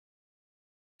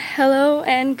Hello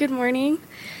and good morning.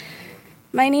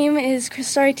 My name is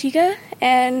Krista Artiga,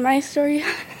 and my story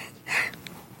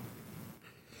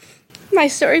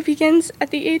begins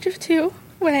at the age of 2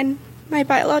 when my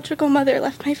biological mother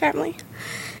left my family.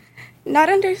 Not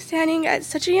understanding at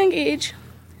such a young age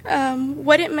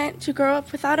what it meant to grow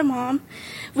up without a mom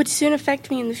would soon affect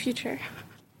me in the future.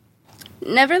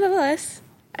 Nevertheless,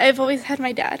 I've always had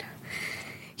my dad.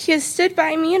 He has stood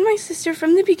by me and my sister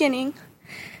from the beginning.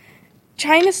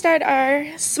 Trying to start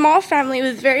our small family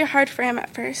was very hard for him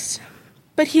at first,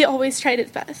 but he always tried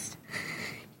his best.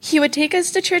 He would take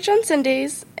us to church on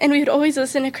Sundays, and we would always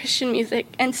listen to Christian music,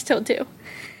 and still do.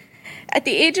 At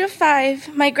the age of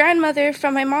 5, my grandmother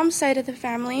from my mom's side of the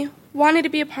family wanted to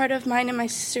be a part of mine and my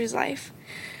sister's life.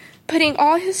 Putting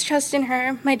all his trust in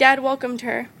her, my dad welcomed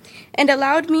her and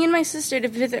allowed me and my sister to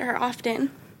visit her often.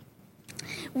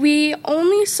 We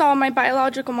only saw my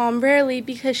biological mom rarely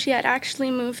because she had actually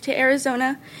moved to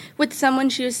Arizona with someone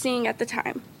she was seeing at the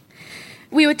time.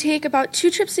 We would take about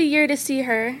 2 trips a year to see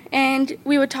her, and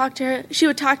we would talk to her. She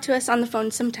would talk to us on the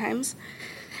phone sometimes.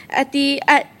 At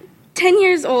 10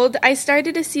 years old, I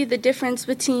started to see the difference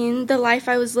between the life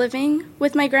I was living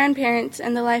with my grandparents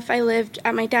and the life I lived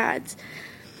at my dad's.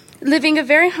 Living a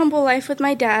very humble life with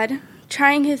my dad,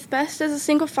 trying his best as a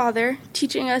single father,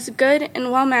 teaching us good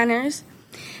and well manners,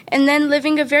 and then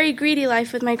living a very greedy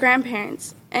life with my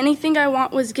grandparents. Anything I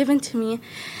want was given to me,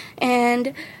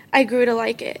 and I grew to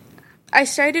like it. I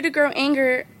started to grow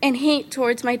anger and hate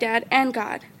towards my dad and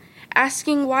God,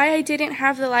 asking why I didn't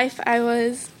have the life I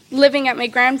was living at my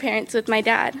grandparents' with my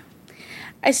dad.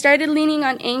 I started leaning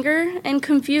on anger and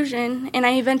confusion, and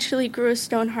I eventually grew a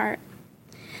stone heart.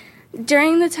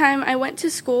 During the time I went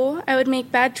to school, I would make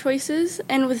bad choices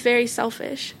and was very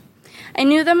selfish. I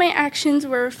knew that my actions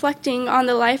were reflecting on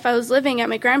the life I was living at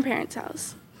my grandparents'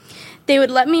 house. They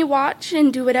would let me watch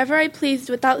and do whatever I pleased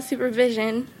without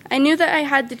supervision. I knew that I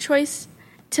had the choice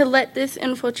to let this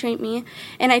infiltrate me,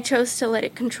 and I chose to let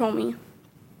it control me.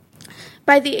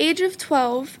 By the age of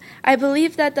 12, I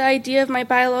believed that the idea of my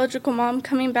biological mom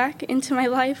coming back into my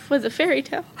life was a fairy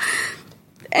tale,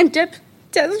 and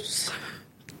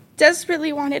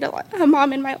desperately wanted a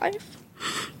mom in my life.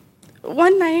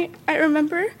 One night, I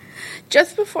remember,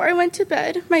 just before I went to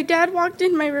bed, my dad walked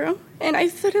in my room, and I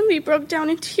suddenly broke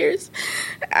down in tears,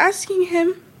 asking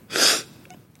him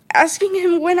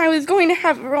when I was going to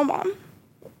have a real mom.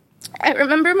 I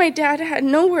remember my dad had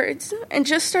no words and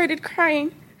just started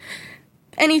crying,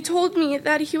 and he told me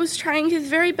that he was trying his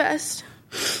very best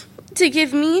to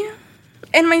give me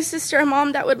and my sister a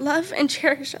mom that would love and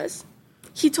cherish us.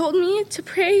 He told me to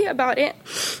pray about it,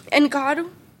 and God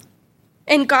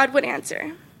would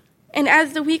answer. And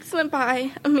as the weeks went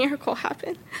by, a miracle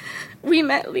happened. We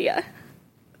met Leah.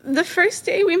 The first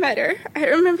day we met her, I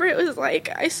remember it was like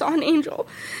I saw an angel.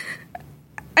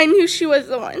 I knew she was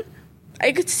the one.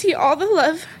 I could see all the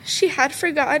love she had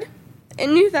for God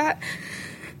and knew that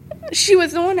she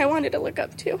was the one I wanted to look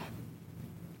up to.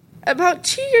 About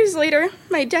 2 years later,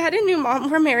 my dad and new mom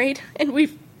were married, and we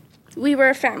were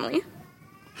a family.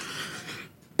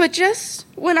 But just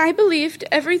when I believed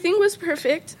everything was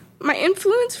perfect, my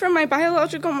influence from my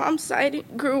biological mom's side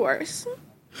grew worse.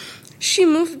 She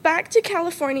moved back to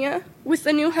California with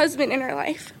a new husband in her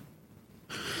life.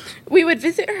 We would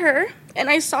visit her, and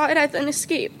I saw it as an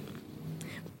escape.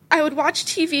 I would watch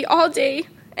TV all day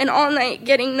and all night,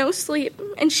 getting no sleep,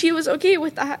 and she was okay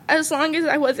with that as long as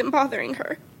I wasn't bothering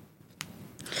her.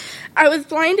 I was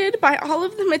blinded by all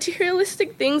of the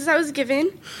materialistic things I was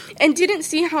given and didn't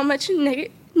see how much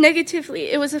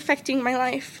negatively it was affecting my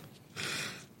life.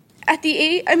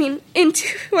 In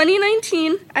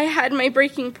 2019, I had my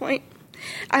breaking point.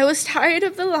 I was tired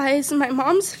of the lies my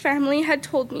mom's family had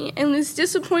told me and was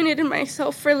disappointed in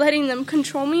myself for letting them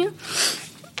control me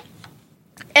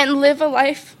and live a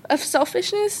life of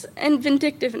selfishness and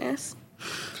vindictiveness.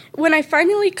 When I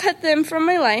finally cut them from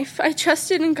my life, I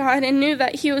trusted in God and knew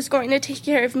that He was going to take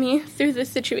care of me through this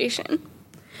situation.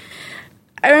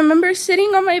 I remember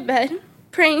sitting on my bed,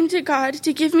 praying to God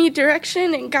to give me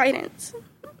direction and guidance.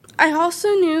 I also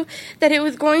knew that it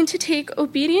was going to take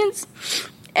obedience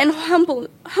and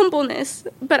humbleness,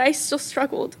 but I still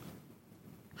struggled.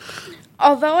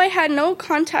 Although I had no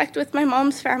contact with my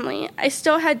mom's family, I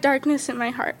still had darkness in my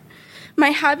heart.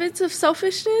 My habits of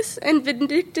selfishness and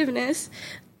vindictiveness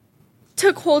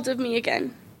took hold of me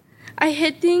again. I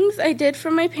hid things I did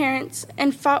from my parents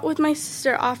and fought with my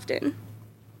sister often.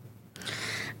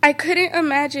 I couldn't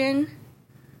imagine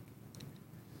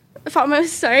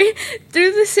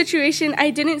Through the situation, I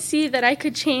didn't see that I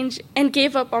could change and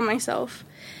gave up on myself.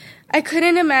 I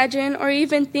couldn't imagine or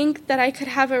even think that I could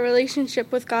have a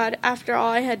relationship with God after all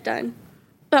I had done.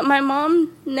 But my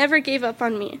mom never gave up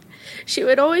on me. She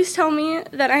would always tell me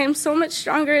that I am so much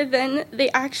stronger than the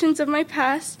actions of my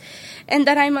past, and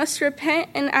that I must repent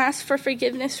and ask for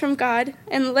forgiveness from God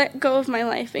and let go of my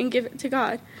life and give it to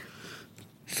God.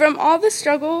 From all the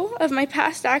struggle of my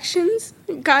past actions,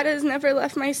 God has never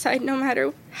left my side, no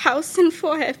matter how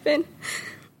sinful I have been.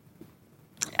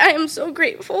 I am so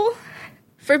grateful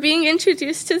for being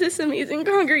introduced to this amazing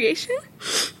congregation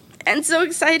and so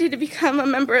excited to become a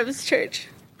member of this church.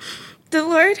 The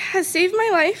Lord has saved my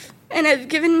life and has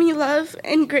given me love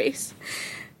and grace.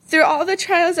 Through all the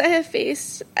trials I have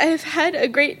faced, I have had a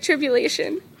great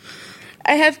tribulation.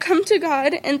 I have come to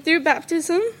God, and through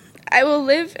baptism, I will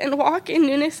live and walk in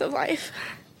newness of life.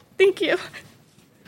 Thank you.